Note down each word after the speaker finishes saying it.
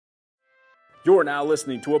You're now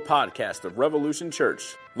listening to a podcast of Revolution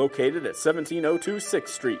Church, located at 1702 6th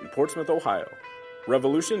Street in Portsmouth, Ohio.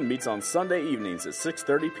 Revolution meets on Sunday evenings at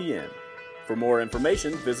 6:30 p.m. For more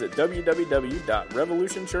information, visit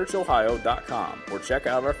www.revolutionchurchohio.com or check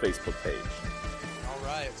out our Facebook page. All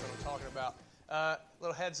right, that's what I'm talking about.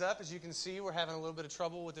 Little heads up, as you can see, we're having a little bit of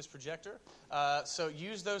trouble with this projector. So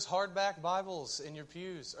use those hardback Bibles in your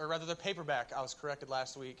pews, or rather, they're paperback. I was corrected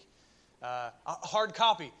last week. Hard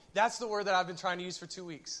copy. That's the word that I've been trying to use for 2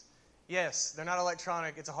 weeks. Yes, they're not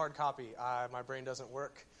electronic. It's a hard copy. My brain doesn't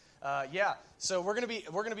work. So we're gonna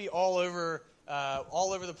be all over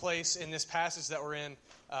the place in this passage that we're in.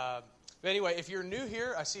 But anyway, if you're new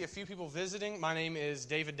here, I see a few people visiting. My name is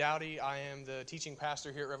David Dowdy. I am the teaching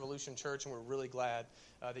pastor here at Revolution Church, and we're really glad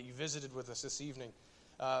that you visited with us this evening.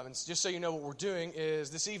 And just so you know, what we're doing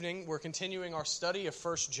is this evening we're continuing our study of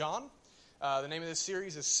 1 John. The name of this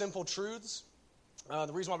series is Simple Truths.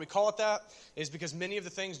 The reason why we call it that is because many of the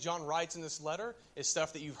things John writes in this letter is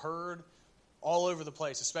stuff that you've heard all over the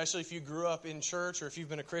place, especially if you grew up in church or if you've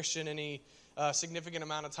been a Christian any significant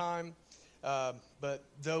amount of time. But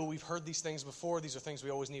though we've heard these things before, these are things we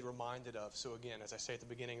always need reminded of. So again, as I say at the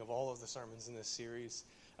beginning of all of the sermons in this series,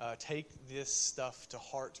 take this stuff to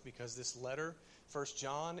heart because this letter, 1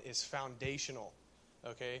 John, is foundational.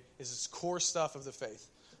 Okay? This is core stuff of the faith.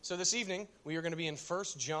 So this evening, we are going to be in 1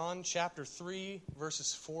 John chapter 3,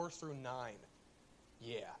 verses 4 through 9.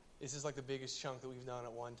 Yeah, this is like the biggest chunk that we've done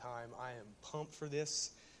at one time. I am pumped for this.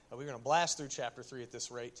 We're going to blast through chapter 3 at this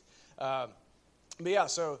rate.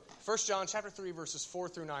 So 1 John chapter 3, verses 4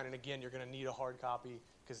 through 9. And again, you're going to need a hard copy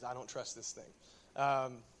because I don't trust this thing.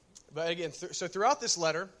 But again, so throughout this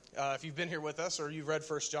letter, if you've been here with us or you've read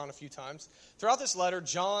 1 John a few times, throughout this letter,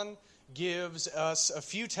 John gives us a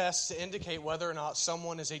few tests to indicate whether or not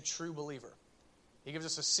someone is a true believer. He gives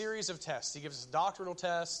us a series of tests. He gives us a doctrinal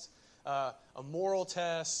test, a moral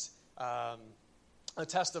test, a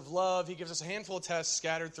test of love. He gives us a handful of tests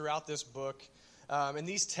scattered throughout this book. And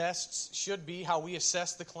these tests should be how we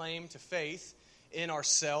assess the claim to faith in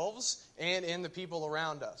ourselves and in the people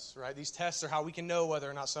around us, right? These tests are how we can know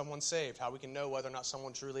whether or not someone's saved, how we can know whether or not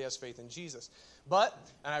someone truly has faith in Jesus. But,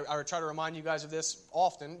 and I try to remind you guys of this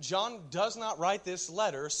often, John does not write this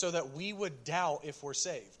letter so that we would doubt if we're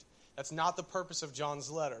saved. That's not the purpose of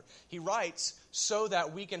John's letter. He writes so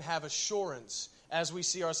that we can have assurance as we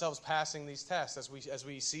see ourselves passing these tests, as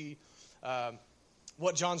we see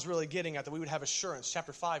what John's really getting at, that we would have assurance.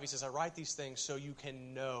 Chapter 5, he says, I write these things so you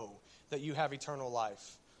can know that you have eternal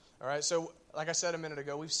life. All right, so like I said a minute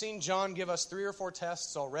ago, we've seen John give us 3 or 4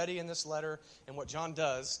 tests already in this letter, and what John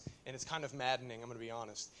does, and it's kind of maddening, I'm going to be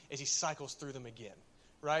honest, is he cycles through them again,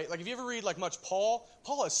 right? Like if you ever read like much Paul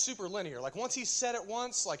is super linear. Like once he said it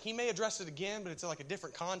once, like he may address it again, but it's in like a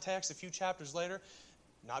different context a few chapters later.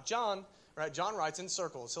 Not John, right? John writes in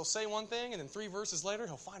circles. He'll say one thing, and then 3 verses later,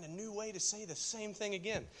 he'll find a new way to say the same thing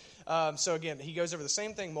again. So again, he goes over the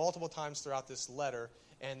same thing multiple times throughout this letter,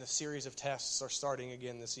 and the series of tests are starting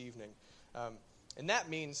again this evening. And that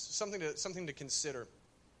means something to consider.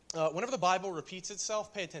 Whenever the Bible repeats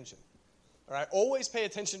itself, pay attention. All right? Always pay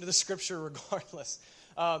attention to the Scripture regardless.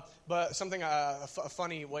 But something, a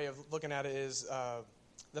funny way of looking at it is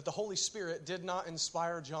that the Holy Spirit did not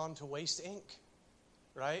inspire John to waste ink.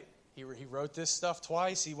 Right? He wrote this stuff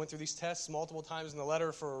twice. He went through these tests multiple times in the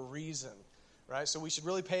letter for a reason. Right? So we should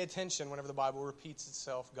really pay attention whenever the Bible repeats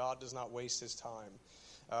itself. God does not waste his time.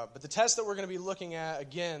 But the test that we're going to be looking at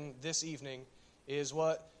again this evening is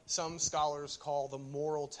what some scholars call the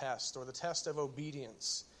moral test, or the test of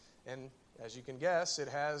obedience. And as you can guess, it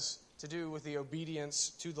has to do with the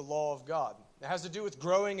obedience to the law of God. It has to do with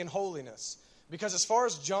growing in holiness. Because as far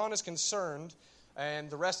as John is concerned, and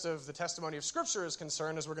the rest of the testimony of Scripture is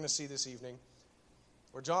concerned, as we're going to see this evening,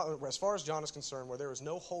 as far as John is concerned, where there is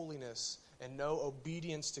no holiness and no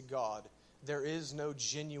obedience to God, there is no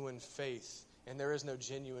genuine faith. And there is no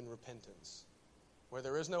genuine repentance. Where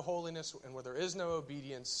there is no holiness and where there is no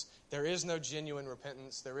obedience, there is no genuine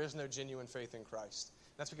repentance, there is no genuine faith in Christ.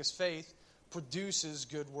 That's because faith produces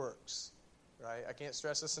good works. Right? I can't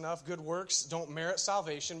stress this enough. Good works don't merit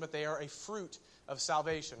salvation, but they are a fruit of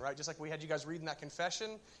salvation, right? Just like we had you guys reading that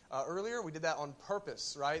confession earlier, we did that on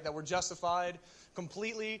purpose, right? That we're justified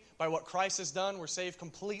completely by what Christ has done. We're saved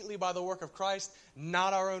completely by the work of Christ,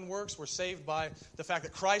 not our own works. We're saved by the fact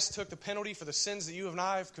that Christ took the penalty for the sins that you and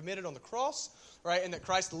I have committed on the cross, right? And that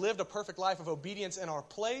Christ lived a perfect life of obedience in our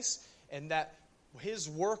place, and that his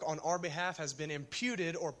work on our behalf has been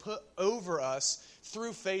imputed or put over us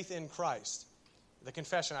through faith in Christ. The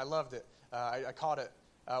confession, I loved it. I caught it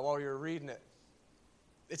while we were reading it.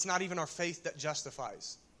 It's not even our faith that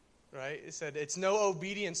justifies. right? It said it's no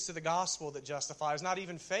obedience to the gospel that justifies, not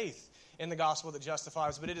even faith in the gospel that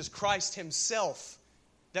justifies, but it is Christ himself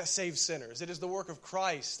that saves sinners. It is the work of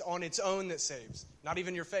Christ on its own that saves, not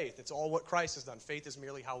even your faith. It's all what Christ has done. Faith is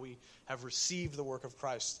merely how we have received the work of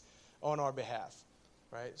Christ on our behalf,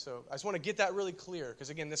 right? So I just want to get that really clear, because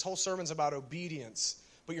again, this whole sermon's about obedience,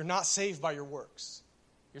 but you're not saved by your works.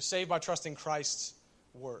 You're saved by trusting Christ's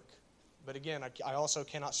work. But again, I also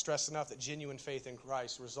cannot stress enough that genuine faith in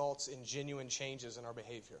Christ results in genuine changes in our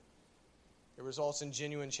behavior. It results in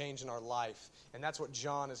genuine change in our life. And that's what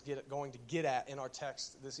John is going to get at in our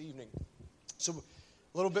text this evening. So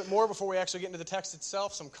a little bit more before we actually get into the text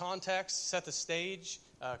itself, some context, set the stage,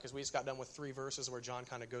 because we just got done with 3 verses where John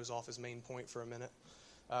kind of goes off his main point for a minute.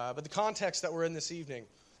 But the context that we're in this evening,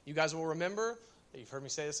 you guys will remember, you've heard me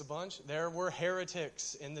say this a bunch, there were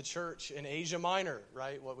heretics in the church in Asia Minor,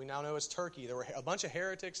 right? What we now know as Turkey. There were a bunch of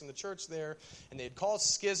heretics in the church there, and they had caused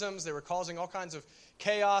schisms. They were causing all kinds of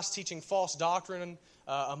chaos, teaching false doctrine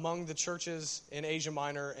among the churches in Asia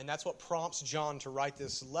Minor, and that's what prompts John to write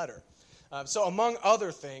this letter. So among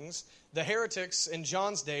other things, the heretics in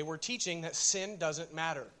John's day were teaching that sin doesn't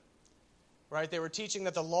matter, right? They were teaching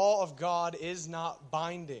that the law of God is not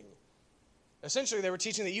binding. Essentially, they were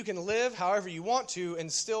teaching that you can live however you want to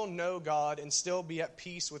and still know God and still be at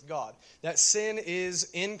peace with God. That sin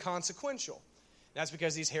is inconsequential. That's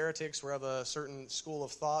because these heretics were of a certain school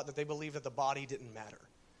of thought that they believed that the body didn't matter,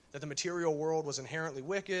 that the material world was inherently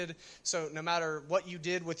wicked. So no matter what you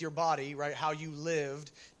did with your body, right, how you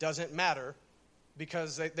lived, doesn't matter,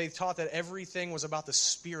 because they taught that everything was about the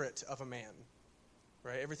spirit of a man.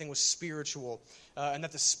 Right? Everything was spiritual, and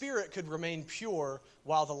that the spirit could remain pure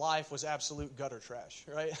while the life was absolute gutter trash.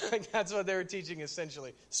 Right? That's what they were teaching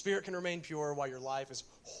essentially. Spirit can remain pure while your life is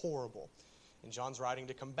horrible. And John's writing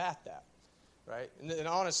to combat that. Right? And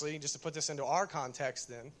honestly, just to put this into our context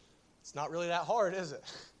then, it's not really that hard, is it?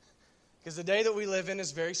 Because the day that we live in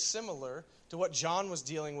is very similar to what John was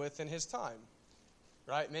dealing with in his time.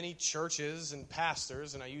 Right? Many churches and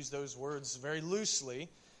pastors, and I use those words very loosely,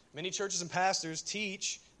 many churches and pastors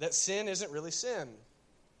teach that sin isn't really sin,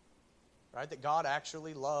 right? That God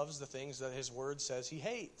actually loves the things that his word says he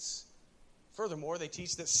hates. Furthermore, they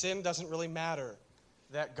teach that sin doesn't really matter,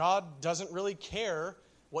 that God doesn't really care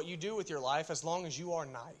what you do with your life as long as you are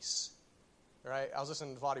nice, right? I was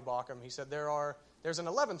listening to Vadi Bakum. He said there's an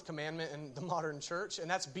 11th commandment in the modern church,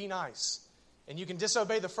 and that's be nice. And you can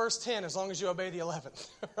disobey the first 10 as long as you obey the 11th,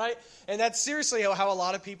 right? And that's seriously how a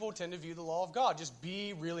lot of people tend to view the law of God. Just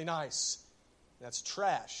be really nice. That's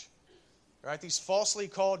trash, right? These falsely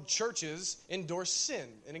called churches endorse sin.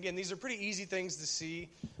 And again, these are pretty easy things to see.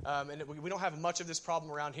 And we don't have much of this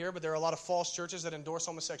problem around here, but there are a lot of false churches that endorse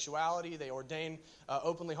homosexuality. They ordain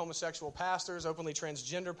openly homosexual pastors, openly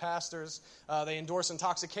transgender pastors. They endorse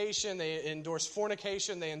intoxication. They endorse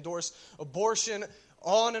fornication. They endorse abortion.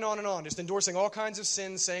 On and on and on, just endorsing all kinds of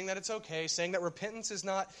sins, saying that it's okay, saying that repentance is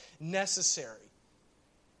not necessary.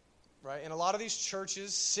 Right? In a lot of these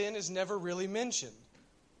churches, sin is never really mentioned.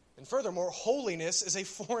 And furthermore, holiness is a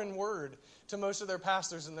foreign word to most of their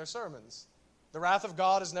pastors in their sermons. The wrath of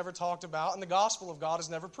God is never talked about, and the gospel of God is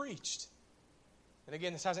never preached. And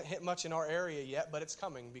again, this hasn't hit much in our area yet, but it's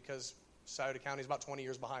coming because Scioto County is about 20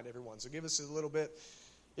 years behind everyone. So give us a little bit.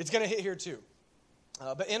 It's going to hit here too.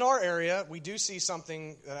 But in our area, we do see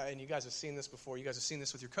something, and you guys have seen this before. You guys have seen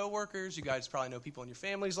this with your coworkers. You guys probably know people in your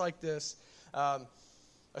families like this. A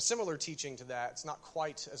similar teaching to that. It's not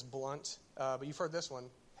quite as blunt, but you've heard this one.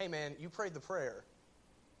 Hey, man, you prayed the prayer.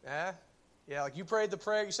 Yeah, like you prayed the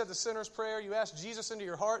prayer. You said the sinner's prayer. You asked Jesus into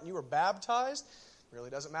your heart, and you were baptized. Really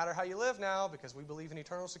doesn't matter how you live now because we believe in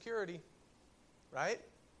eternal security, right?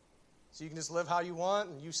 So you can just live how you want,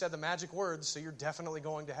 and you said the magic words, so you're definitely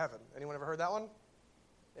going to heaven. Anyone ever heard that one?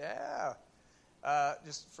 Yeah.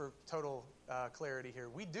 Just for total clarity here,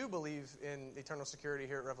 we do believe in eternal security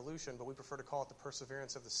here at Revolution, but we prefer to call it the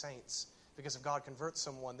perseverance of the saints. Because if God converts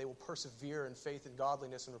someone, they will persevere in faith and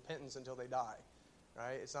godliness and repentance until they die.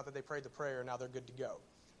 Right? It's not that they prayed the prayer and now they're good to go.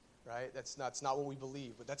 Right? That's not what we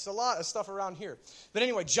believe. But that's a lot of stuff around here. But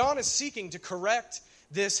anyway, John is seeking to correct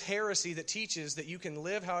this heresy that teaches that you can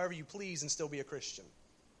live however you please and still be a Christian.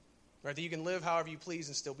 Right? That you can live however you please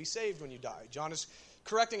and still be saved when you die. John is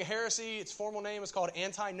correcting a heresy. Its formal name is called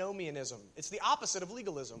antinomianism. It's the opposite of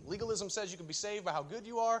legalism. Legalism says you can be saved by how good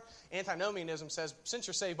you are. Antinomianism says since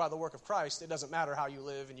you're saved by the work of Christ, it doesn't matter how you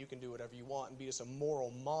live and you can do whatever you want and be just a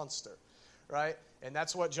moral monster. Right? And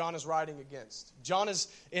that's what John is writing against. John is,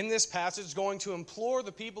 in this passage, going to implore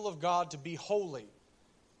the people of God to be holy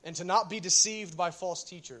and to not be deceived by false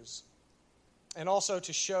teachers. And also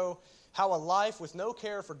to show how a life with no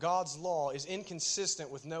care for God's law is inconsistent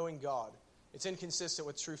with knowing God. It's inconsistent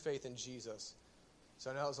with true faith in Jesus.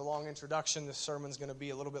 So I know it was a long introduction. This sermon's going to be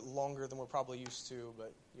a little bit longer than we're probably used to,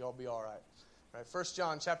 but you'll be all right. All right, 1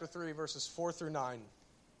 John chapter 3, verses 4 through 9.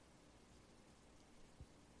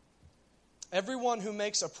 Everyone who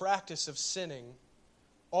makes a practice of sinning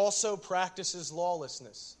also practices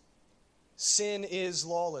lawlessness. Sin is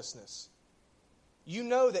lawlessness. You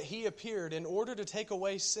know that he appeared in order to take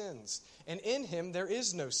away sins, and in him there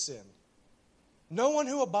is no sin. No one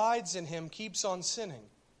who abides in him keeps on sinning.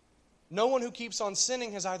 No one who keeps on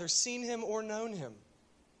sinning has either seen him or known him.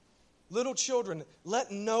 Little children,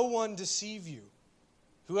 let no one deceive you.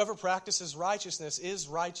 Whoever practices righteousness is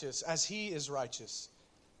righteous as he is righteous.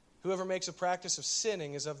 Whoever makes a practice of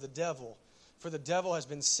sinning is of the devil, for the devil has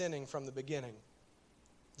been sinning from the beginning.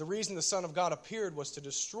 The reason the Son of God appeared was to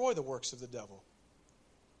destroy the works of the devil.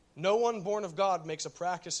 No one born of God makes a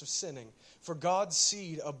practice of sinning, for God's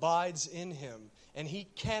seed abides in him, and he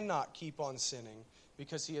cannot keep on sinning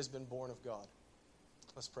because he has been born of God.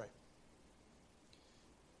 Let's pray.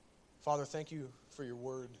 Father, thank you for your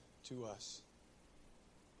word to us.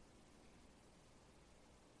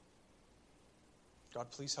 God,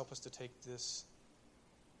 please help us to take this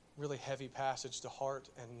really heavy passage to heart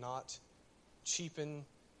and not cheapen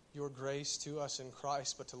your grace to us in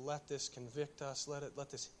Christ, but to let this convict us, let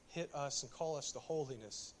this hit us and call us to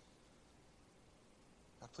holiness.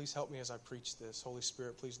 God, please help me as I preach this. Holy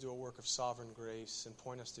Spirit, please do a work of sovereign grace and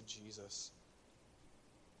point us to Jesus.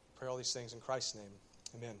 Pray all these things in Christ's name.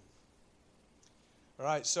 Amen. All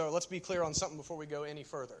right, so let's be clear on something before we go any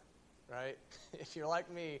further. Right? If you're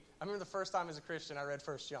like me, I remember the first time as a Christian I read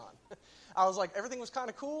 1 John. I was like, everything was kind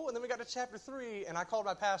of cool, and then we got to chapter 3, and I called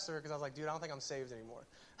my pastor because I was like, dude, I don't think I'm saved anymore.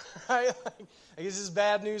 Right? This is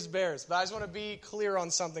bad news bears. But I just want to be clear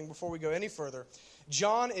on something before we go any further.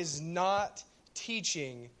 John is not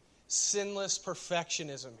teaching sinless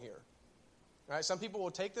perfectionism here. Right? Some people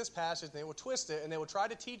will take this passage and they will twist it, and they will try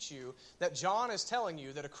to teach you that John is telling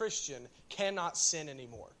you that a Christian cannot sin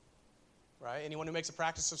anymore. Right? Anyone who makes a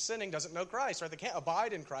practice of sinning doesn't know Christ, right? They can't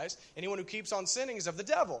abide in Christ. Anyone who keeps on sinning is of the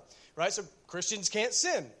devil, right? So Christians can't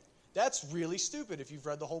sin. That's really stupid if you've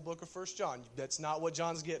read the whole book of 1 John. That's not what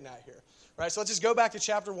John's getting at here, right? So let's just go back to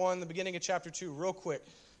chapter 1, the beginning of chapter 2, real quick.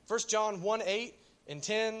 1 John 1, 8 and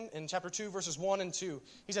 10, and chapter 2, verses 1 and 2.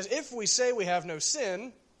 He says, if we say we have no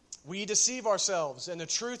sin, we deceive ourselves, and the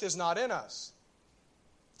truth is not in us.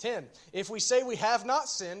 10. If we say we have not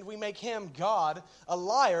sinned, we make him, God, a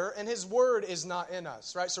liar, and his word is not in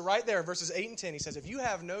us. Right? So right there, verses 8 and 10, he says, if you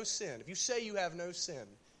have no sin, if you say you have no sin,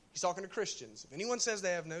 he's talking to Christians. If anyone says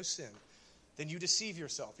they have no sin, then you deceive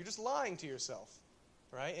yourself. You're just lying to yourself.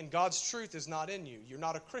 Right? And God's truth is not in you. You're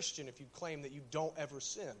not a Christian if you claim that you don't ever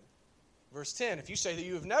sin. Verse 10, if you say that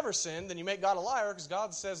you have never sinned, then you make God a liar, because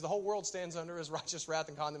God says the whole world stands under his righteous wrath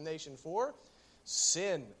and condemnation for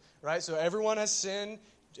sin. Right? So everyone has sinned.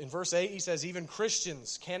 In verse 8, he says, even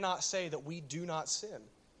Christians cannot say that we do not sin.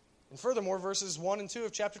 And furthermore, verses 1 and 2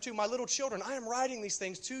 of chapter 2, my little children, I am writing these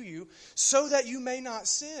things to you so that you may not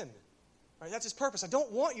sin. Right, that's his purpose. I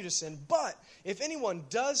don't want you to sin, but if anyone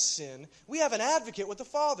does sin, we have an advocate with the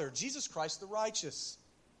Father, Jesus Christ the righteous.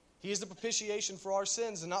 He is the propitiation for our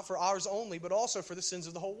sins, and not for ours only, but also for the sins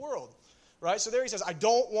of the whole world. Right? So there he says, I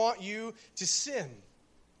don't want you to sin,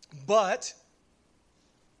 but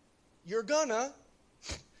you're gonna.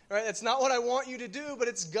 Right? That's not what I want you to do, but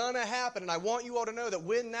it's going to happen. And I want you all to know that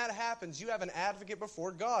when that happens, you have an advocate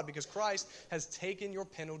before God, because Christ has taken your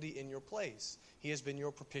penalty in your place. He has been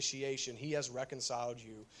your propitiation. He has reconciled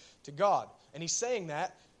you to God. And he's saying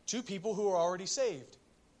that to people who are already saved.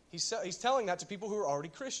 He's telling that to people who are already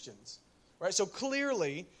Christians. Right? So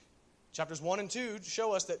clearly, chapters 1 and 2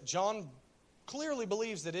 show us that John clearly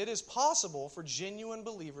believes that it is possible for genuine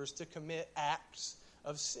believers to commit acts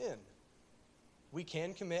of sin. We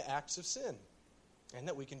can commit acts of sin, and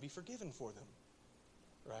that we can be forgiven for them,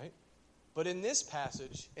 right? But in this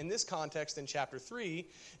passage, in this context in chapter 3,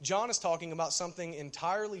 John is talking about something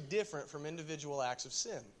entirely different from individual acts of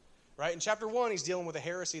sin, right? In chapter 1, he's dealing with a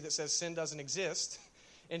heresy that says sin doesn't exist.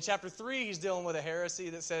 In chapter 3, he's dealing with a heresy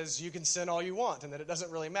that says you can sin all you want and that it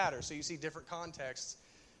doesn't really matter. So you see different contexts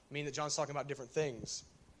mean that John's talking about different things.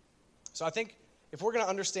 So I think if we're going to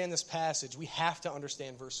understand this passage, we have to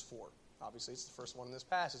understand verse 4. Obviously, it's the first one in this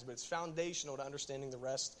passage, but it's foundational to understanding the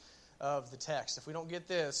rest of the text. If we don't get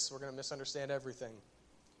this, we're going to misunderstand everything.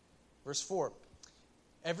 Verse 4,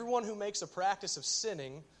 everyone who makes a practice of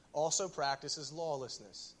sinning also practices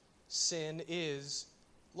lawlessness. Sin is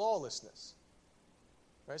lawlessness.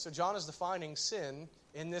 Right? So John is defining sin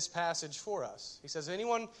in this passage for us. He says,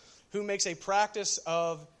 anyone who makes a practice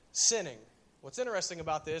of sinning. What's interesting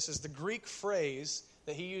about this is the Greek phrase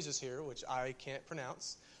that he uses here, which I can't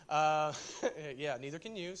pronounce. Yeah, neither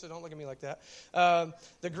can you, so don't look at me like that.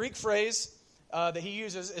 The Greek phrase that he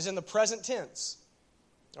uses is in the present tense.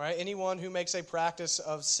 All right, anyone who makes a practice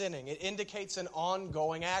of sinning. It indicates an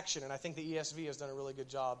ongoing action, and I think the ESV has done a really good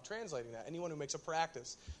job translating that. Anyone who makes a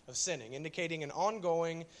practice of sinning, indicating an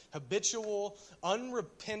ongoing, habitual,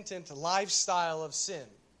 unrepentant lifestyle of sin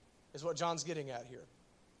is what John's getting at here,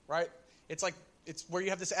 right? It's where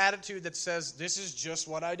you have this attitude that says, this is just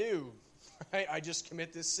what I do, right? I just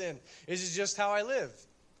commit this sin. This is just how I live,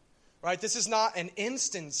 right? This is not an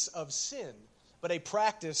instance of sin, but a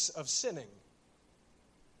practice of sinning.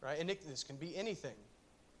 Right? And this can be anything.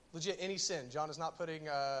 Legit, any sin. John is not putting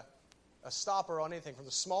a stopper on anything, from the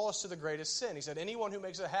smallest to the greatest sin. He said, anyone who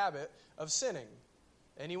makes a habit of sinning,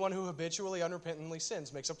 anyone who habitually, unrepentantly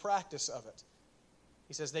sins, makes a practice of it.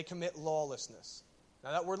 He says they commit lawlessness. Now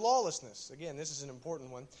that word lawlessness, again, this is an important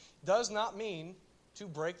one, does not mean to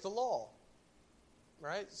break the law.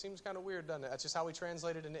 Right? It seems kind of weird, doesn't it? That's just how we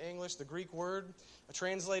translate it into English. The Greek word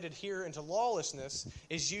translated here into lawlessness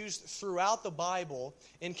is used throughout the Bible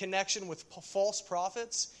in connection with false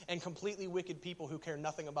prophets and completely wicked people who care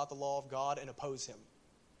nothing about the law of God and oppose him.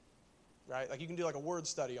 Right? Like you can do like a word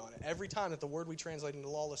study on it. Every time that the word we translate into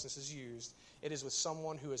lawlessness is used, it is with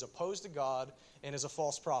someone who is opposed to God and is a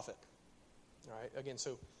false prophet. Right? Again,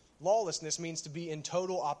 so lawlessness means to be in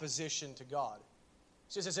total opposition to God.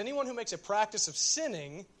 So it says, anyone who makes a practice of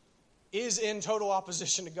sinning is in total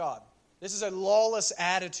opposition to God. This is a lawless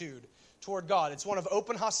attitude toward God. It's one of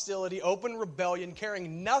open hostility, open rebellion,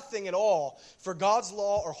 caring nothing at all for God's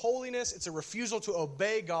law or holiness. It's a refusal to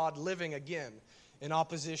obey God, living again in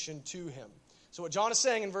opposition to him. So what John is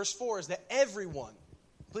saying in verse 4 is that everyone,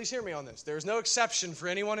 please hear me on this, there is no exception for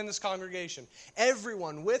anyone in this congregation.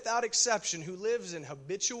 Everyone, without exception, who lives in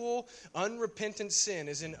habitual, unrepentant sin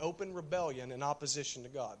is in open rebellion in opposition to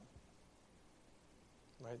God.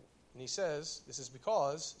 Right? And he says, this is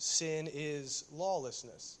because sin is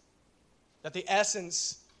lawlessness. That the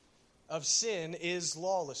essence of sin is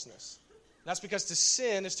lawlessness. That's because to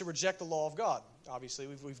sin is to reject the law of God. Obviously,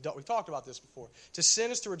 we've talked about this before. To sin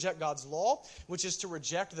is to reject God's law, which is to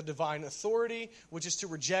reject the divine authority, which is to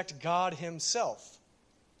reject God himself.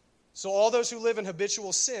 So all those who live in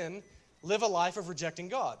habitual sin live a life of rejecting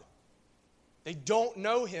God. They don't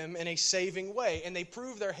know him in a saving way, and they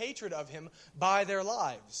prove their hatred of him by their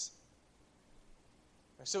lives.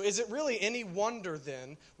 So is it really any wonder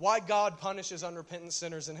then why God punishes unrepentant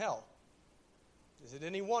sinners in hell? Is it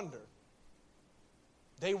any wonder?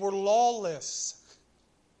 They were lawless.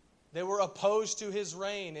 They were opposed to his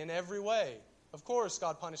reign in every way. Of course,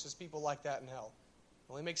 God punishes people like that in hell.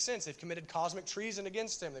 It only makes sense. They've committed cosmic treason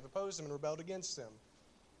against him. They've opposed him and rebelled against him.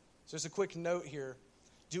 So just a quick note here.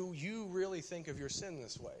 Do you really think of your sin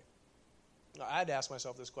this way? I had to ask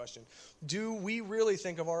myself this question. Do we really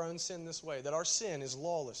think of our own sin this way? That our sin is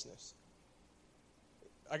lawlessness?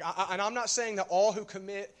 And I'm not saying that all who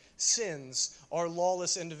commit sins are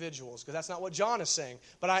lawless individuals, because that's not what John is saying.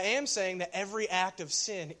 But I am saying that every act of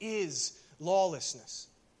sin is lawlessness.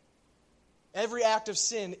 Every act of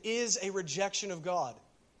sin is a rejection of God.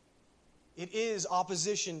 It is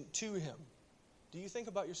opposition to him. Do you think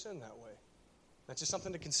about your sin that way? That's just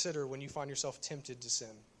something to consider when you find yourself tempted to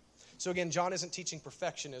sin. So again, John isn't teaching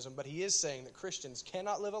perfectionism, but he is saying that Christians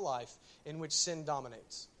cannot live a life in which sin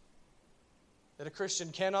dominates. That a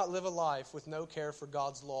Christian cannot live a life with no care for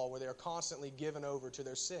God's law, where they are constantly given over to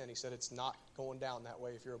their sin. He said it's not going down that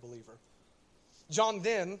way if you're a believer. John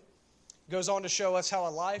then goes on to show us how a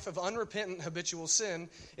life of unrepentant habitual sin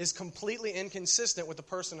is completely inconsistent with the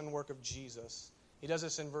person and work of Jesus. He does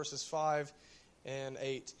this in verses 5 and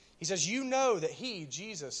 8. He says, you know that he,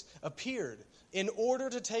 Jesus, appeared in order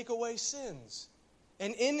to take away sins,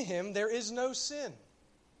 and in him there is no sin.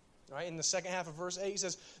 Right? In the second half of verse 8, he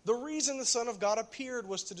says, the reason the Son of God appeared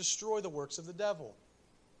was to destroy the works of the devil.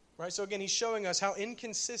 Right? So again, he's showing us how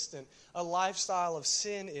inconsistent a lifestyle of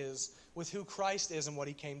sin is with who Christ is and what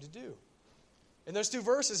he came to do. In those two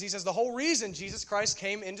verses, he says the whole reason Jesus Christ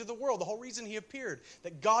came into the world, the whole reason he appeared,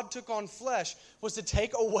 that God took on flesh, was to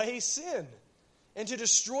take away sin and to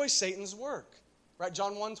destroy Satan's work. Right?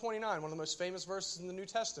 John 1:29, one of the most famous verses in the New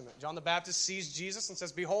Testament. John the Baptist sees Jesus and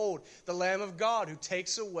says, behold, the Lamb of God who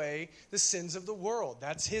takes away the sins of the world.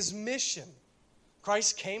 That's his mission.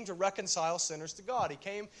 Christ came to reconcile sinners to God. He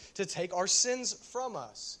came to take our sins from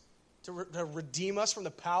us, to redeem us from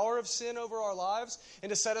the power of sin over our lives,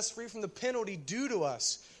 and to set us free from the penalty due to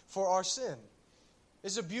us for our sin.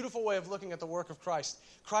 This is a beautiful way of looking at the work of Christ.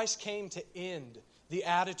 Christ came to end the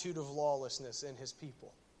attitude of lawlessness in his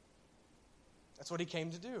people. That's what he came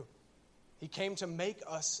to do. He came to make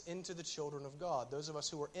us into the children of God. Those of us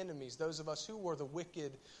who were enemies, those of us who were the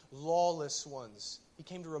wicked, lawless ones. He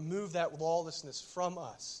came to remove that lawlessness from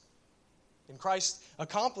us. And Christ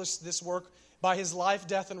accomplished this work by his life,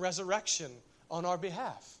 death, and resurrection on our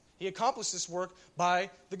behalf. He accomplished this work by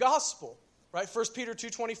the gospel. Right? 1 Peter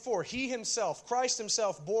 2:24, he himself, Christ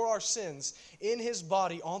himself, bore our sins in his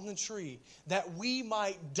body on the tree, that we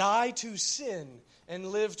might die to sin and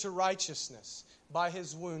live to righteousness. By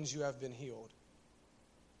his wounds you have been healed.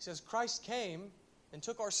 He says Christ came and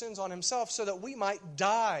took our sins on himself so that we might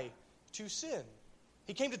die to sin.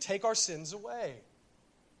 He came to take our sins away.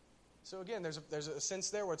 So again, there's a sense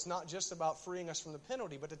there where it's not just about freeing us from the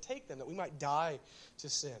penalty, but to take them, that we might die to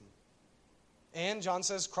sin. And John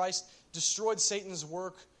says Christ destroyed Satan's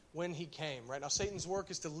work when he came. Right? Now Satan's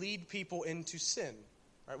work is to lead people into sin.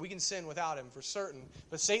 Right? We can sin without him for certain,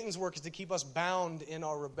 but Satan's work is to keep us bound in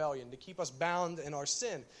our rebellion, to keep us bound in our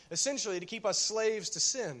sin. Essentially, to keep us slaves to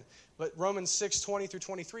sin. But Romans 6:20 through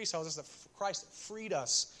 23 tells us that Christ freed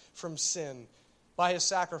us from sin by his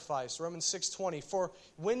sacrifice. Romans 6:20, for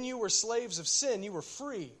when you were slaves of sin, you were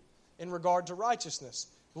free in regard to righteousness.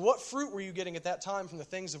 But what fruit were you getting at that time from the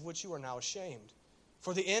things of which you are now ashamed?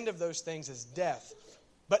 For the end of those things is death.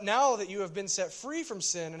 But now that you have been set free from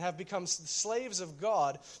sin and have become slaves of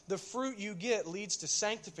God, the fruit you get leads to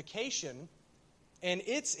sanctification, and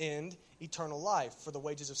its end, eternal life. For the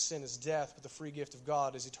wages of sin is death, but the free gift of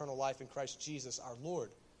God is eternal life in Christ Jesus our Lord.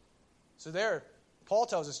 So there, Paul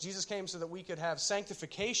tells us Jesus came so that we could have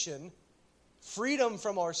sanctification, freedom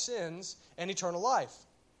from our sins, and eternal life.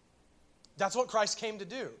 That's what Christ came to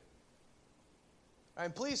do.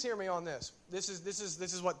 And please hear me on this. This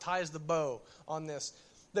is what ties the bow on this.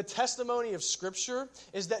 The testimony of Scripture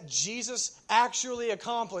is that Jesus actually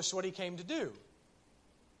accomplished what he came to do.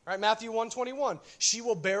 Right? Matthew 1:21, she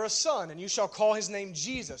will bear a son, and you shall call his name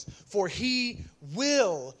Jesus, for he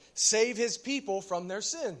will save his people from their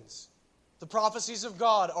sins. The prophecies of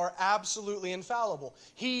God are absolutely infallible.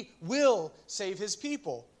 He will save his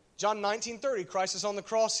people. John 19:30, Christ is on the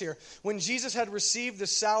cross here. When Jesus had received the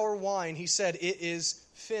sour wine, he said, it is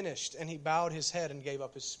finished. And he bowed his head and gave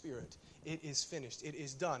up his spirit. It is finished. It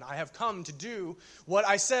is done. I have come to do what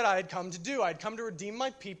I said I had come to do. I had come to redeem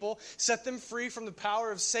my people, set them free from the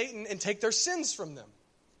power of Satan, and take their sins from them.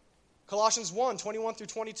 Colossians 1:21 through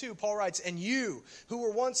 22, Paul writes, and you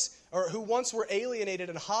who once were alienated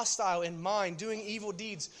and hostile in mind, doing evil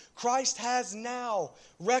deeds, Christ has now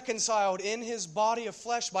reconciled in his body of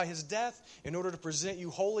flesh by his death, in order to present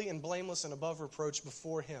you holy and blameless and above reproach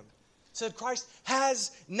before him. Said Christ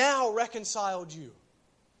has now reconciled you.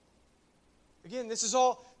 Again, this is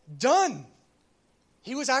all done.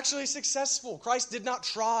 He was actually successful. Christ did not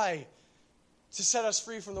try to set us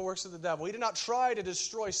free from the works of the devil. He did not try to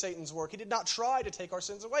destroy Satan's work. He did not try to take our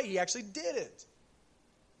sins away. He actually did it.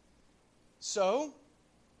 So,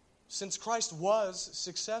 since Christ was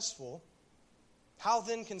successful, how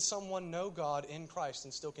then can someone know God in Christ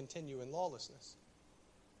and still continue in lawlessness?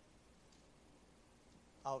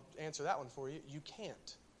 I'll answer that one for you. You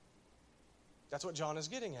can't. That's what John is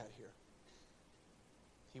getting at here.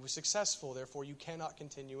 He was successful, therefore you cannot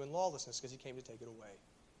continue in lawlessness because he came to take it away.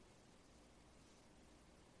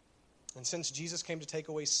 And since Jesus came to take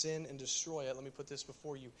away sin and destroy it, let me put this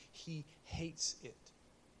before you. He hates it.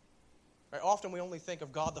 Right? Often we only think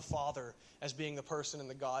of God the Father as being the person in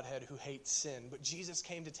the Godhead who hates sin. But Jesus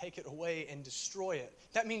came to take it away and destroy it.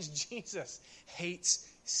 That means Jesus hates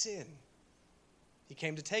sin. He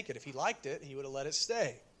came to take it. If he liked it, he would have let it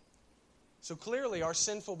stay. So clearly our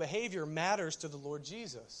sinful behavior matters to the Lord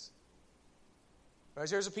Jesus. Right,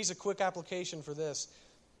 here's a piece of quick application for this.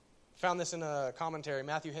 Found this in a commentary,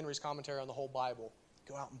 Matthew Henry's commentary on the whole Bible.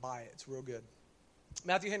 Go out and buy it. It's real good.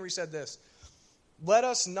 Matthew Henry said this, let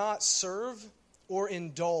us not serve or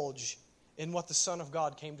indulge in what the Son of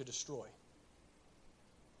God came to destroy.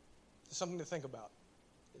 It's something to think about.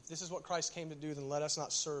 If this is what Christ came to do, then let us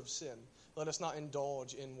not serve sin. Let us not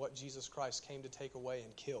indulge in what Jesus Christ came to take away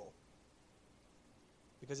and kill.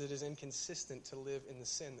 Because it is inconsistent to live in the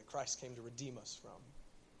sin that Christ came to redeem us from.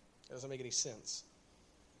 It doesn't make any sense.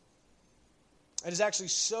 It is actually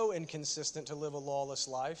so inconsistent to live a lawless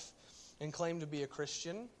life and claim to be a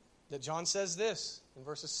Christian that John says this in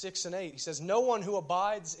verses 6 and 8. He says, no one who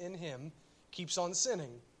abides in him keeps on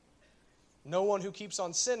sinning. No one who keeps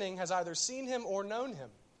on sinning has either seen him or known him.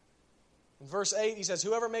 In verse 8, he says,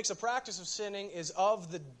 whoever makes a practice of sinning is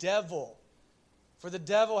of the devil, for the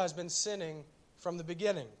devil has been sinning from the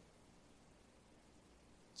beginning.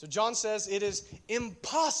 So John says it is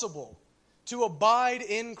impossible to abide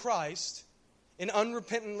in Christ and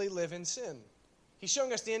unrepentantly live in sin. He's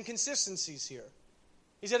showing us the inconsistencies here.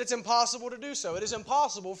 He said it's impossible to do so. It is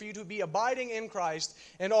impossible for you to be abiding in Christ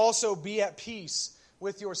and also be at peace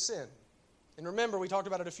with your sin. And remember, we talked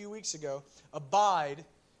about it a few weeks ago. Abide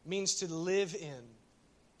means to live in,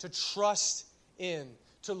 to trust in,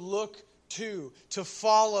 to look to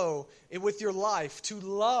follow it with your life, to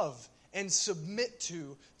love and submit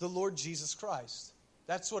to the Lord Jesus Christ.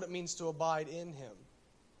 That's what it means to abide in Him.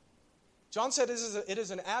 John said it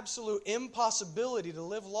is an absolute impossibility to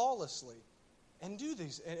live lawlessly and do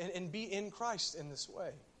these and be in Christ in this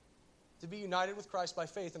way. To be united with Christ by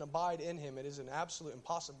faith and abide in Him, it is an absolute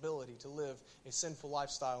impossibility to live a sinful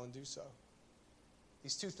lifestyle and do so.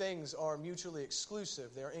 These two things are mutually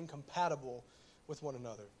exclusive. They are incompatible with one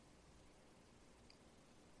another.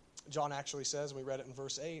 John actually says, and we read it in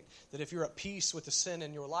verse 8, that if you're at peace with the sin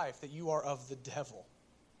in your life, that you are of the devil.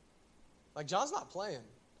 Like, John's not playing.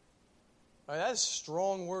 Right, that is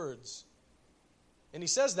strong words. And he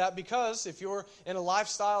says that because if you're in a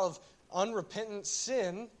lifestyle of unrepentant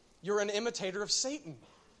sin, you're an imitator of Satan,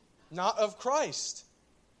 not of Christ.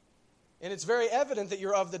 And it's very evident that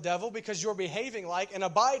you're of the devil because you're behaving like and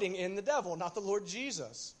abiding in the devil, not the Lord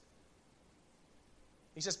Jesus.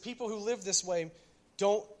 He says people who live this way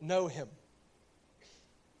don't know Him.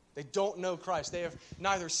 They don't know Christ. They have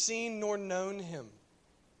neither seen nor known Him.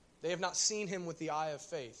 They have not seen Him with the eye of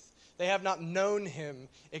faith. They have not known Him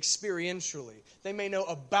experientially. They may know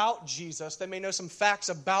about Jesus. They may know some facts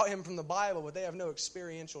about Him from the Bible, but they have no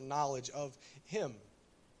experiential knowledge of Him.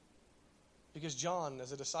 Because John,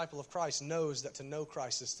 as a disciple of Christ, knows that to know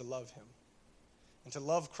Christ is to love Him. And to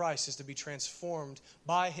love Christ is to be transformed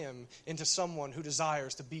by Him into someone who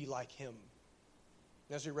desires to be like Him.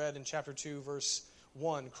 And as we read in chapter 2, verse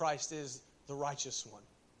 1, Christ is the righteous one,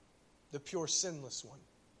 the pure, sinless one.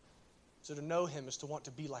 So to know Him is to want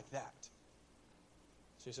to be like that.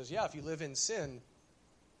 So he says, yeah, if you live in sin,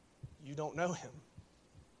 you don't know Him.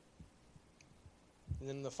 And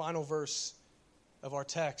then in the final verse of our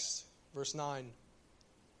text, verse 9,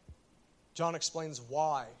 John explains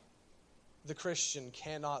why the Christian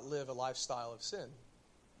cannot live a lifestyle of sin.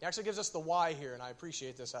 He actually gives us the why here, and I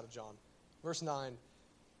appreciate this out of John. Verse 9,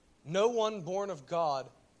 no one born of God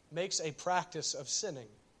makes a practice of sinning,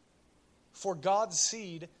 for God's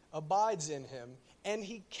seed abides in him, and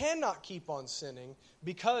he cannot keep on sinning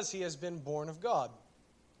because he has been born of God.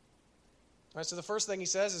 All right, so the first thing he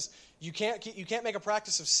says is you can't make a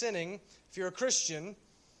practice of sinning if you're a Christian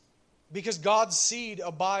because God's seed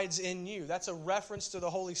abides in you. That's a reference to the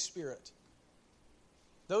Holy Spirit.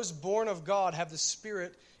 Those born of God have the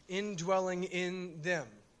Spirit indwelling in them.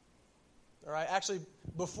 All right, actually,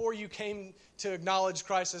 before you came to acknowledge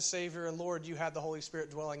Christ as Savior and Lord, you had the Holy Spirit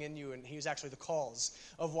dwelling in you, and He was actually the cause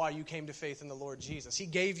of why you came to faith in the Lord Jesus. He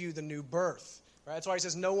gave you the new birth. Right? That's why he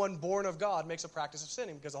says no one born of God makes a practice of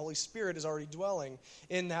sinning, because the Holy Spirit is already dwelling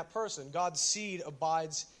in that person. God's seed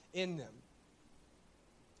abides in them.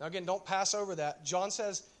 Now again, don't pass over that. John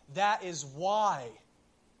says that is why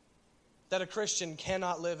that a Christian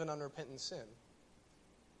cannot live in unrepentant sin,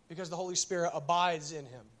 because the Holy Spirit abides in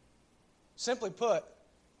him. Simply put,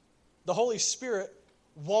 the Holy Spirit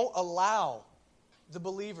won't allow the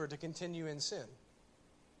believer to continue in sin.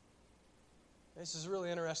 This is a really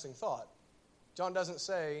interesting thought. John doesn't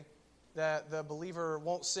say that the believer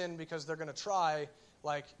won't sin because they're going to try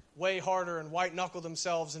like way harder and white-knuckle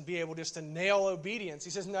themselves and be able just to nail obedience. He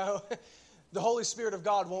says, no, the Holy Spirit of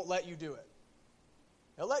God won't let you do it.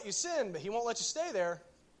 He'll let you sin, but He won't let you stay there.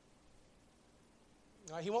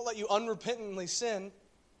 He won't let you unrepentantly sin.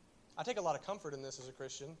 I take a lot of comfort in this as a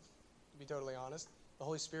Christian, to be totally honest. The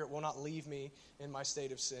Holy Spirit will not leave me in my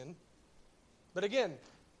state of sin. But again,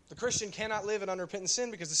 the Christian cannot live in unrepentant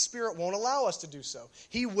sin because the Spirit won't allow us to do so.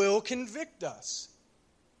 He will convict us.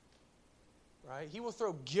 Right? He will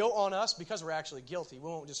throw guilt on us because we're actually guilty. We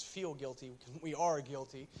won't just feel guilty. We are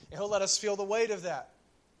guilty. And He'll let us feel the weight of that.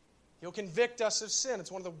 He'll convict us of sin.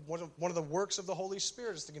 It's one of the works of the Holy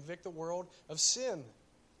Spirit is to convict the world of sin.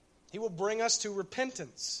 He will bring us to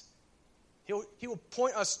repentance. He will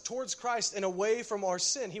point us towards Christ and away from our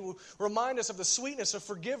sin. He will remind us of the sweetness of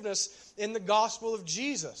forgiveness in the gospel of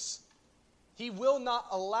Jesus. He will not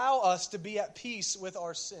allow us to be at peace with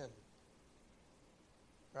our sin.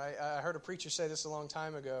 Right? I heard a preacher say this a long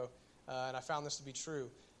time ago, and I found this to be true.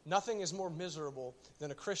 Nothing is more miserable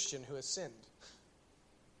than a Christian who has sinned.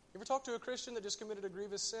 You ever talk to a Christian that just committed a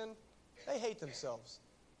grievous sin? They hate themselves,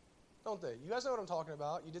 don't they? You guys know what I'm talking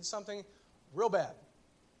about. You did something real bad.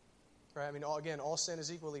 Right? I mean, all sin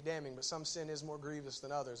is equally damning, but some sin is more grievous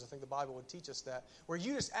than others. I think the Bible would teach us that. Where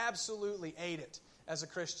you just absolutely ate it as a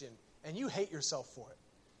Christian, and you hate yourself for it.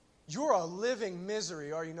 You're a living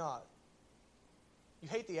misery, are you not? You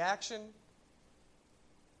hate the action.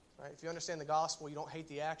 Right? If you understand the gospel, you don't hate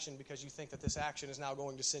the action because you think that this action is now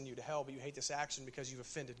going to send you to hell, but you hate this action because you've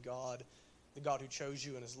offended God, the God who chose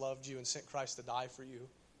you and has loved you and sent Christ to die for you.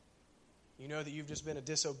 You know that you've just been a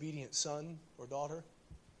disobedient son or daughter.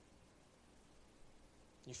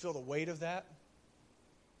 You feel the weight of that.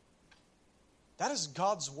 That is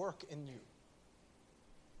God's work in you.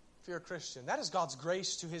 If you're a Christian, that is God's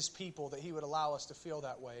grace to His people that He would allow us to feel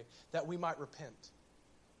that way, that we might repent.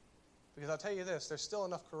 Because I'll tell you this, there's still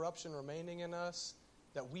enough corruption remaining in us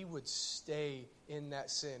that we would stay in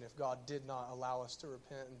that sin if God did not allow us to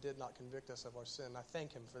repent and did not convict us of our sin. I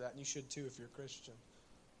thank Him for that, and you should too if you're a Christian.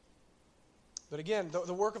 But again,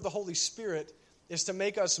 the work of the Holy Spirit is to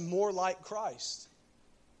make us more like Christ.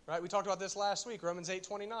 Right? We talked about this last week, Romans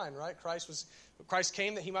 8:29, right? Christ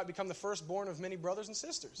came that He might become the firstborn of many brothers and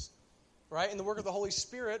sisters. Right? And the work of the Holy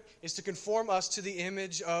Spirit is to conform us to the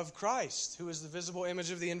image of Christ, who is the visible image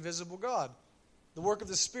of the invisible God. The work of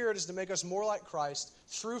the Spirit is to make us more like Christ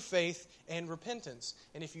through faith and repentance.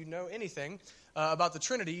 And if you know anything about the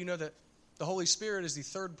Trinity, you know that the Holy Spirit is the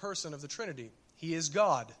third person of the Trinity. He is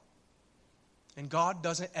God. And God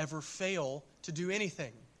doesn't ever fail to do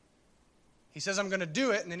anything. He says, I'm going to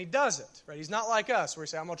do it, and then He does it. Right? He's not like us, where He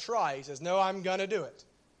says, I'm going to try. He says, no, I'm going to do it.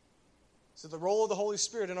 So the role of the Holy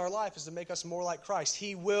Spirit in our life is to make us more like Christ.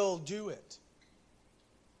 He will do it.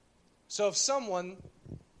 So if someone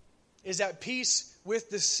is at peace with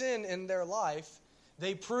the sin in their life,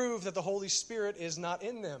 they prove that the Holy Spirit is not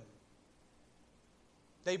in them.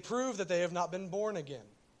 They prove that they have not been born again.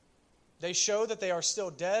 They show that they are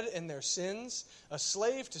still dead in their sins, a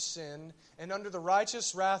slave to sin, and under the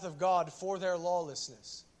righteous wrath of God for their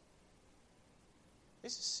lawlessness.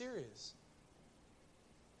 This is serious.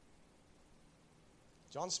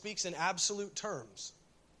 John speaks in absolute terms.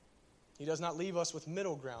 He does not leave us with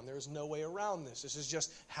middle ground. There is no way around this. This is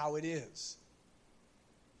just how it is.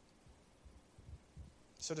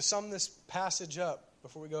 So to sum this passage up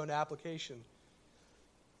before we go into application,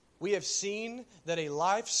 we have seen that a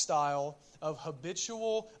lifestyle of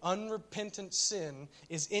habitual, unrepentant sin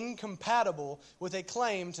is incompatible with a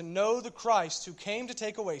claim to know the Christ who came to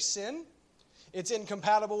take away sin. It's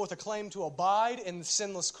incompatible with a claim to abide in the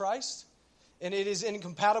sinless Christ. And it is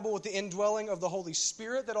incompatible with the indwelling of the Holy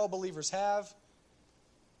Spirit that all believers have.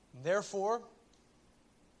 Therefore,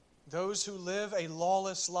 those who live a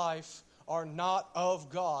lawless life are not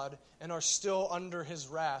of God and are still under His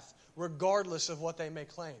wrath, regardless of what they may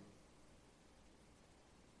claim.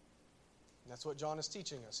 And that's what John is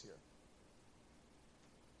teaching us here.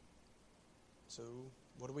 So,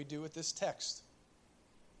 what do we do with this text?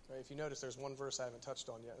 Right, if you notice, there's one verse I haven't touched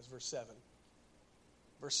on yet. It's verse 7.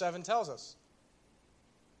 Verse 7 tells us,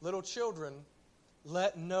 little children,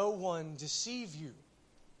 let no one deceive you.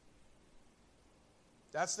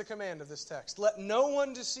 That's the command of this text. Let no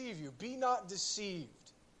one deceive you. Be not deceived.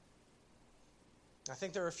 I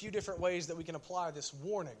think there are a few different ways that we can apply this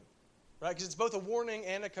warning. Right? Because it's both a warning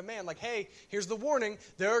and a command. Like, hey, here's the warning.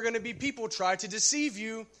 There are going to be people try to deceive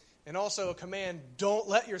you. And also a command, don't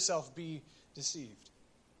let yourself be deceived.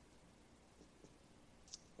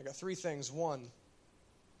 I got three things. One,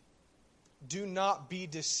 do not be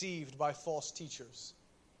deceived by false teachers.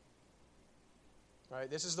 Right?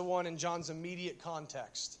 This is the one in John's immediate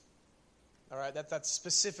context. All right, that's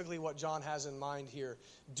specifically what John has in mind here.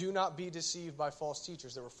 Do not be deceived by false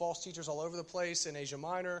teachers. There were false teachers all over the place in Asia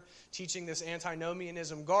Minor teaching this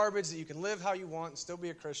antinomianism garbage that you can live how you want and still be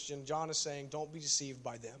a Christian. John is saying, don't be deceived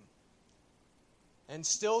by them. And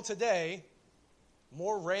still today,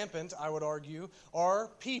 more rampant, I would argue, are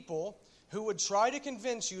people who would try to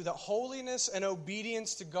convince you that holiness and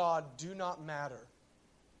obedience to God do not matter.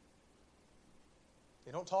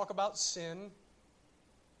 They don't talk about sin.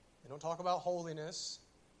 They don't talk about holiness.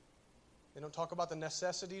 They don't talk about the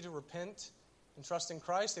necessity to repent and trust in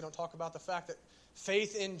Christ. They don't talk about the fact that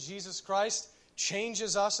faith in Jesus Christ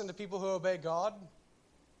changes us into people who obey God.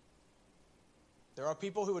 There are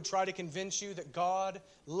people who would try to convince you that God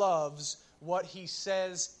loves what He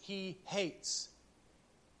says He hates.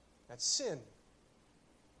 That's sin,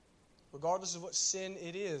 regardless of what sin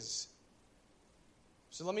it is.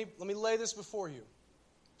 So let me lay this before you.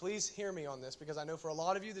 Please hear me on this, because I know for a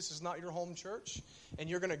lot of you this is not your home church, and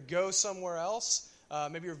you're going to go somewhere else.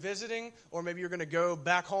 Maybe you're visiting, or maybe you're going to go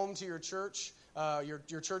back home to your church,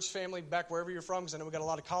 your church family, back wherever you're from, because I know we've got a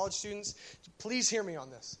lot of college students. Please hear me on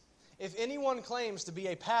this. If anyone claims to be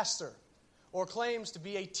a pastor or claims to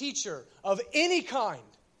be a teacher of any kind,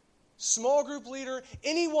 small group leader,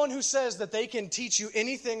 anyone who says that they can teach you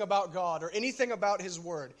anything about God or anything about His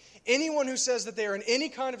Word, anyone who says that they are in any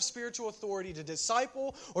kind of spiritual authority to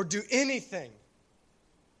disciple or do anything,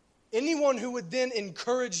 Anyone who would then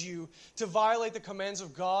encourage you to violate the commands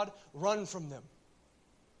of God, run from them.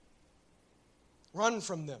 Run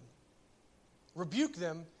from them. Rebuke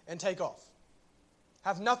them and take off.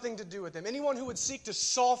 Have nothing to do with them. Anyone who would seek to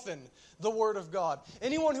soften the Word of God.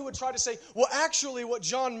 Anyone who would try to say, well, actually what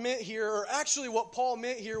John meant here, or actually what Paul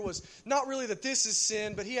meant here was not really that this is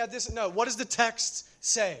sin, but he had this. No, what does the text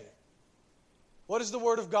say? What does the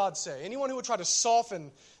Word of God say? Anyone who would try to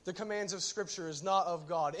soften the commands of Scripture is not of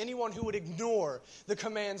God. Anyone who would ignore the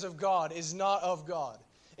commands of God is not of God.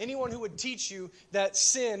 Anyone who would teach you that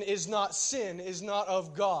sin is not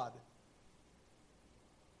of God.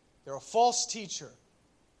 They're a false teacher.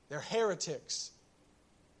 They're heretics.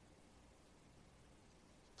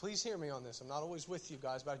 Please hear me on this. I'm not always with you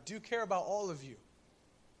guys, but I do care about all of you.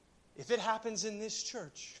 If it happens in this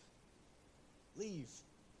church, leave.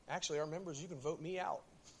 Actually, our members, you can vote me out.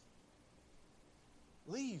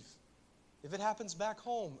 Leave. If it happens back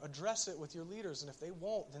home, address it with your leaders, and if they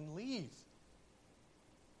won't, then leave.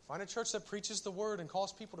 Find a church that preaches the Word and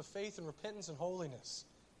calls people to faith and repentance and holiness.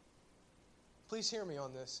 Please hear me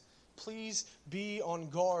on this. Please be on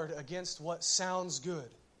guard against what sounds good.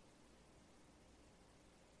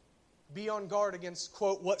 Be on guard against,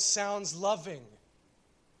 quote, what sounds loving.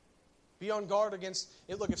 Be on guard against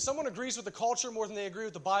it. Look, if someone agrees with the culture more than they agree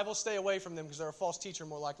with the Bible, stay away from them because they're a false teacher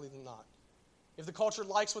more likely than not. If the culture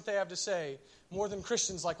likes what they have to say more than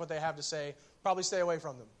Christians like what they have to say, probably stay away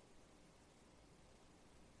from them.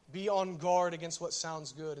 Be on guard against what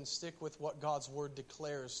sounds good and stick with what God's Word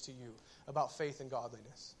declares to you about faith and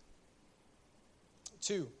godliness.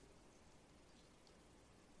 2,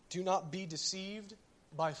 do not be deceived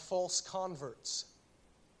by false converts.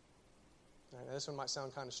 Right, now this one might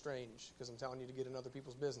sound kind of strange because I'm telling you to get in other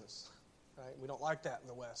people's business. Right? We don't like that in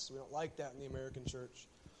the West. We don't like that in the American church.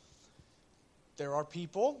 There are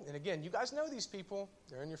people, and again, you guys know these people.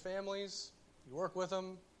 They're in your families. You work with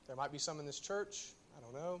them. There might be some in this church. I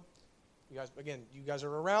don't know. You guys are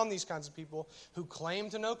around these kinds of people who claim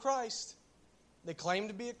to know Christ. They claim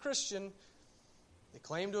to be a Christian. They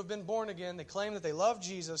claim to have been born again. They claim that they love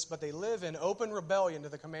Jesus, but they live in open rebellion to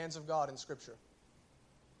the commands of God in Scripture.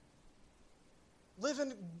 Live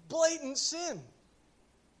in blatant sin.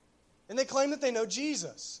 And they claim that they know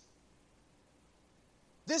Jesus.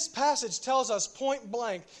 This passage tells us point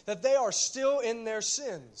blank that they are still in their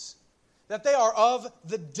sins, that they are of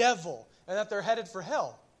the devil, and that they're headed for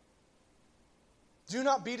hell. Do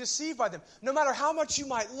not be deceived by them. No matter how much you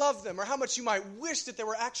might love them, or how much you might wish that they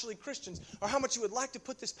were actually Christians, or how much you would like to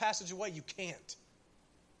put this passage away, you can't.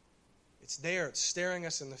 It's there. It's staring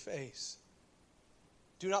us in the face.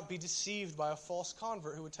 Do not be deceived by a false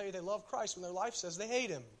convert who would tell you they love Christ when their life says they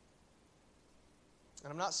hate Him.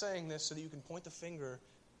 And I'm not saying this so that you can point the finger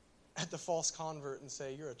at the false convert and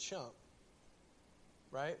say, you're a chump.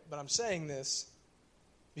 Right? But I'm saying this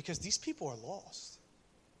because these people are lost.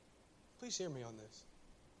 Please hear me on this.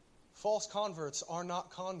 False converts are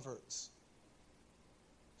not converts.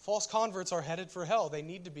 False converts are headed for hell. They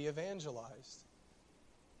need to be evangelized.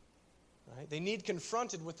 Right? They need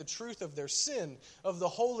confronted with the truth of their sin, of the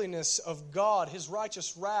holiness of God, His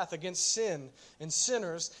righteous wrath against sin and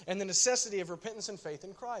sinners, and the necessity of repentance and faith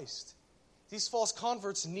in Christ. These false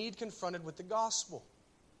converts need confronted with the gospel.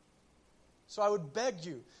 So I would beg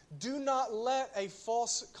you, do not let a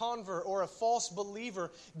false convert or a false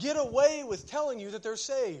believer get away with telling you that they're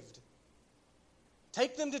saved.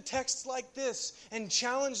 Take them to texts like this and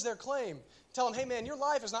challenge their claim. Tell them, hey man, your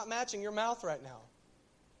life is not matching your mouth right now.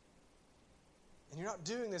 And you're not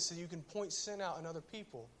doing this so you can point sin out in other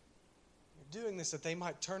people. You're doing this that they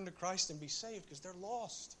might turn to Christ and be saved because they're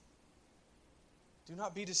lost. Do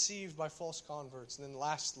not be deceived by false converts. And then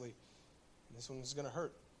lastly, and this one's going to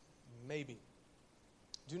hurt, maybe.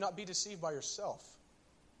 Do not be deceived by yourself.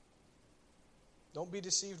 Don't be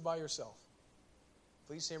deceived by yourself.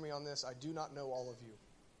 Please hear me on this. I do not know all of you.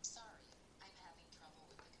 Sorry, I'm having trouble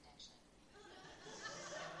with the connection.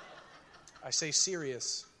 I say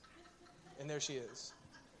serious, and there she is.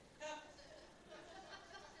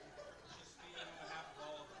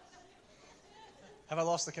 Have I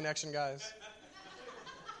lost the connection, guys?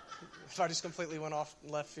 If I just completely went off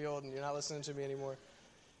left field and you're not listening to me anymore.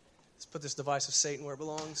 Let's put this device of Satan where it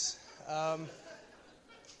belongs. All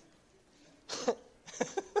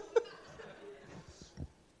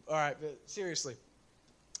right, but seriously,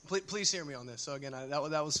 please hear me on this. So again,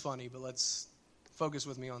 that was funny, but let's focus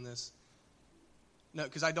with me on this. No,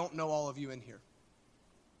 because I don't know all of you in here.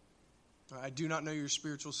 I do not know your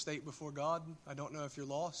spiritual state before God. I don't know if you're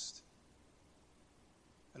lost.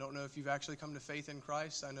 I don't know if you've actually come to faith in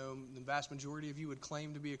Christ. I know the vast majority of you would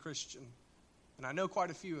claim to be a Christian. And I know quite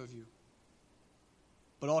a few of you.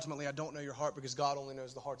 But ultimately, I don't know your heart because God only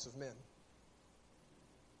knows the hearts of men.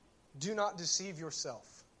 Do not deceive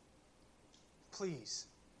yourself. Please.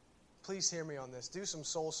 Please hear me on this. Do some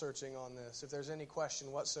soul searching on this if there's any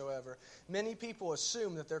question whatsoever. Many people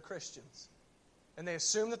assume that they're Christians. And they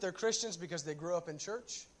assume that they're Christians because they grew up in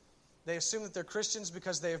church. They assume that they're Christians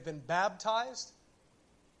because they have been baptized.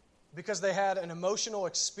 Because they had an emotional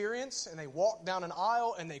experience and they walked down an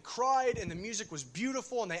aisle and they cried and the music was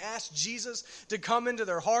beautiful and they asked Jesus to come into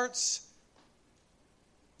their hearts.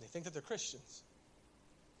 They think that they're Christians.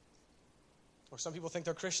 Or some people think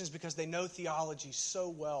they're Christians because they know theology so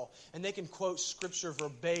well and they can quote Scripture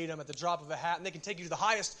verbatim at the drop of a hat and they can take you to the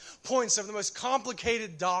highest points of the most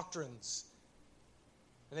complicated doctrines.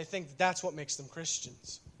 And they think that's what makes them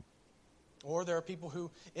Christians. Or there are people who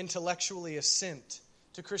intellectually assent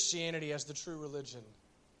to Christianity as the true religion.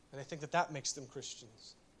 And they think that that makes them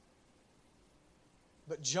Christians.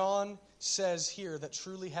 But John says here that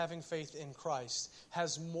truly having faith in Christ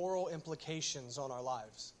has moral implications on our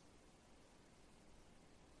lives.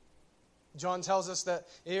 John tells us that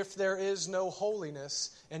if there is no holiness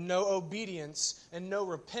and no obedience and no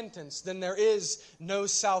repentance, then there is no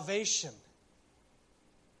salvation.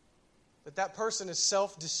 That person is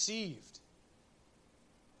self-deceived.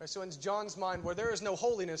 So in John's mind, where there is no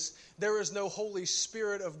holiness, there is no Holy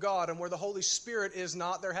Spirit of God. And where the Holy Spirit is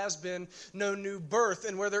not, there has been no new birth.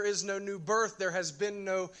 And where there is no new birth, there has been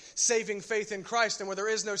no saving faith in Christ. And where there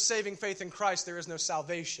is no saving faith in Christ, there is no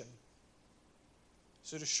salvation.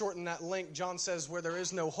 So to shorten that link, John says, where there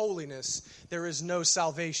is no holiness, there is no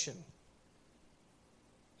salvation.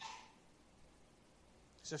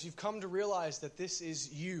 So if you've come to realize that this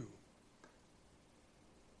is you,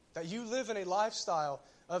 that you live in a lifestyle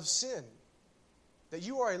of sin, that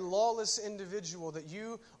you are a lawless individual, that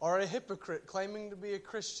you are a hypocrite claiming to be a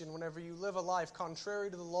Christian whenever you live a life contrary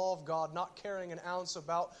to the law of God, not caring an ounce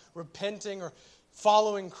about repenting or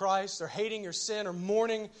following Christ or hating your sin or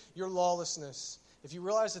mourning your lawlessness. If you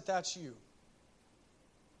realize that that's you,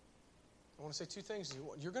 I want to say two things.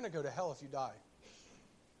 You're going to go to hell if you die.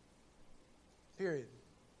 Period.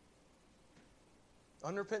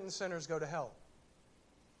 Unrepentant sinners go to hell.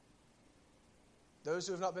 Those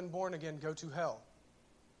who have not been born again go to hell.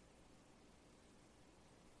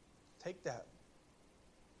 Take that.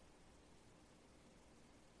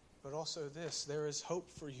 But also this, there is hope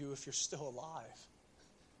for you if you're still alive.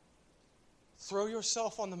 Throw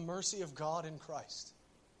yourself on the mercy of God in Christ.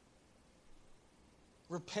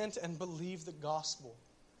 Repent and believe the gospel.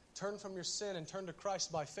 Turn from your sin and turn to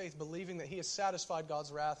Christ by faith, believing that He has satisfied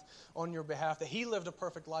God's wrath on your behalf, that He lived a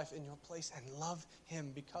perfect life in your place, and love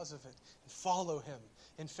Him because of it, and follow Him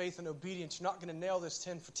in faith and obedience. You're not going to nail this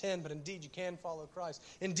 10 for 10, but indeed you can follow Christ.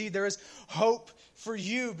 Indeed, there is hope for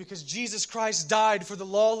you because Jesus Christ died for the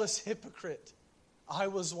lawless hypocrite. I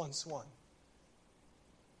was once one.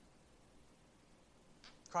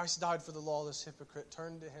 Christ died for the lawless hypocrite.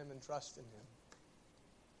 Turn to Him and trust in Him.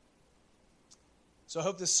 So I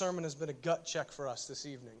hope this sermon has been a gut check for us this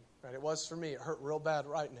evening. Right? It was for me. It hurt real bad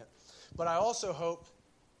writing it. But I also hope,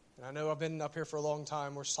 and I know I've been up here for a long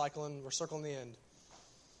time, we're circling the end.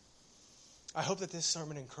 I hope that this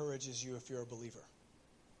sermon encourages you if you're a believer.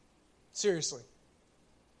 Seriously.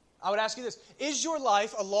 I would ask you this. Is your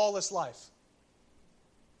life a lawless life?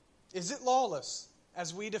 Is it lawless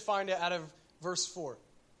as we defined it out of verse 4?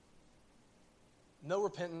 No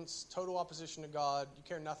repentance, total opposition to God, you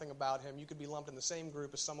care nothing about Him. You could be lumped in the same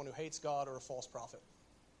group as someone who hates God or a false prophet.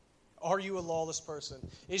 Are you a lawless person?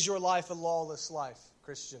 Is your life a lawless life,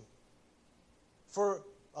 Christian? For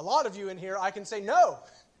a lot of you in here, I can say no.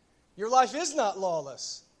 Your life is not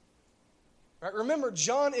lawless. Right? Remember,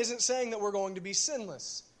 John isn't saying that we're going to be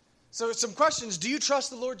sinless. So some questions. Do you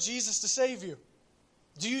trust the Lord Jesus to save you?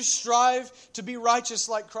 Do you strive to be righteous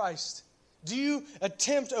like Christ? Do you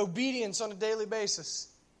attempt obedience on a daily basis?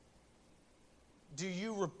 Do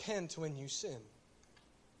you repent when you sin?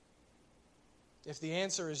 If the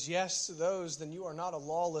answer is yes to those, then you are not a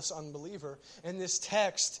lawless unbeliever. And this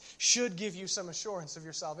text should give you some assurance of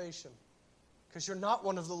your salvation. Because you're not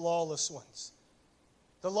one of the lawless ones.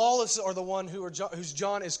 The lawless are the one whose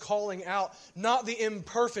John is calling out, not the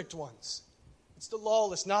imperfect ones. It's the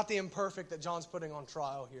lawless, not the imperfect, that John's putting on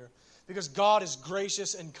trial here. Because God is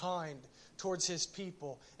gracious and kind towards His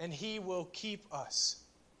people, and He will keep us.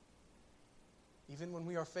 Even when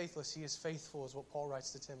we are faithless, He is faithful, is what Paul writes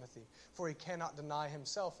to Timothy. For He cannot deny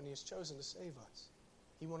Himself, and He has chosen to save us.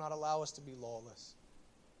 He will not allow us to be lawless.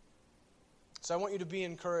 So I want you to be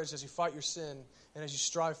encouraged as you fight your sin and as you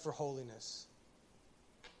strive for holiness.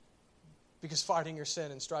 Because fighting your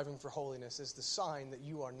sin and striving for holiness is the sign that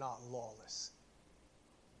you are not lawless.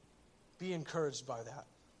 Be encouraged by that.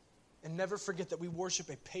 And never forget that we worship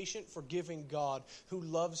a patient, forgiving God who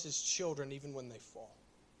loves his children even when they fall.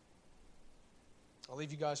 I'll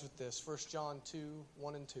leave you guys with this. 1 John 2,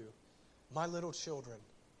 1 and 2. My little children,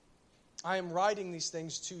 I am writing these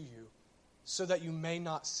things to you so that you may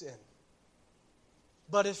not sin.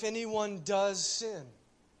 But if anyone does sin,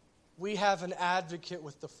 we have an advocate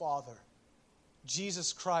with the Father,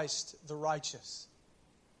 Jesus Christ the righteous.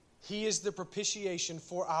 He is the propitiation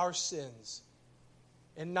for our sins,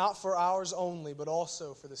 and not for ours only, but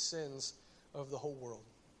also for the sins of the whole world.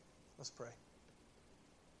 Let's pray.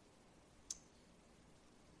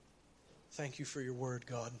 Thank you for your word,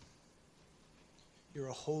 God. You're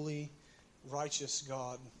a holy, righteous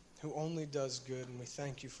God who only does good, and we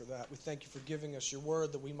thank you for that. We thank you for giving us your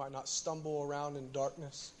word that we might not stumble around in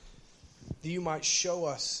darkness, that you might show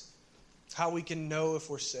us how we can know if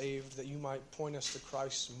we're saved, that you might point us to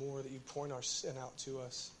Christ more, that you point our sin out to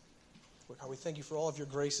us. God, we thank you for all of your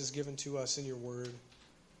graces given to us in your word.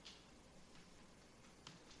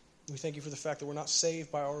 We thank you for the fact that we're not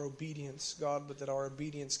saved by our obedience, God, but that our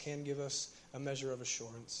obedience can give us a measure of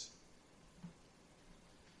assurance.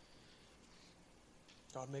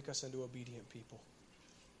 God, make us into obedient people.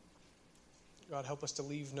 God, help us to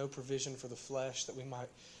leave no provision for the flesh, that we might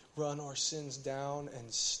run our sins down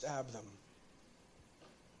and stab them.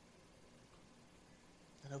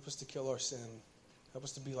 And help us to kill our sin. Help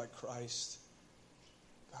us to be like Christ.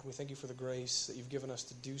 God, we thank you for the grace that you've given us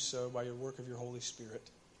to do so by your work of your Holy Spirit.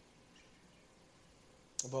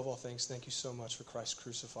 Above all things, thank you so much for Christ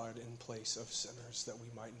crucified in place of sinners, that we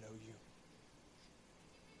might know you.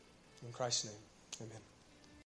 In Christ's name, amen.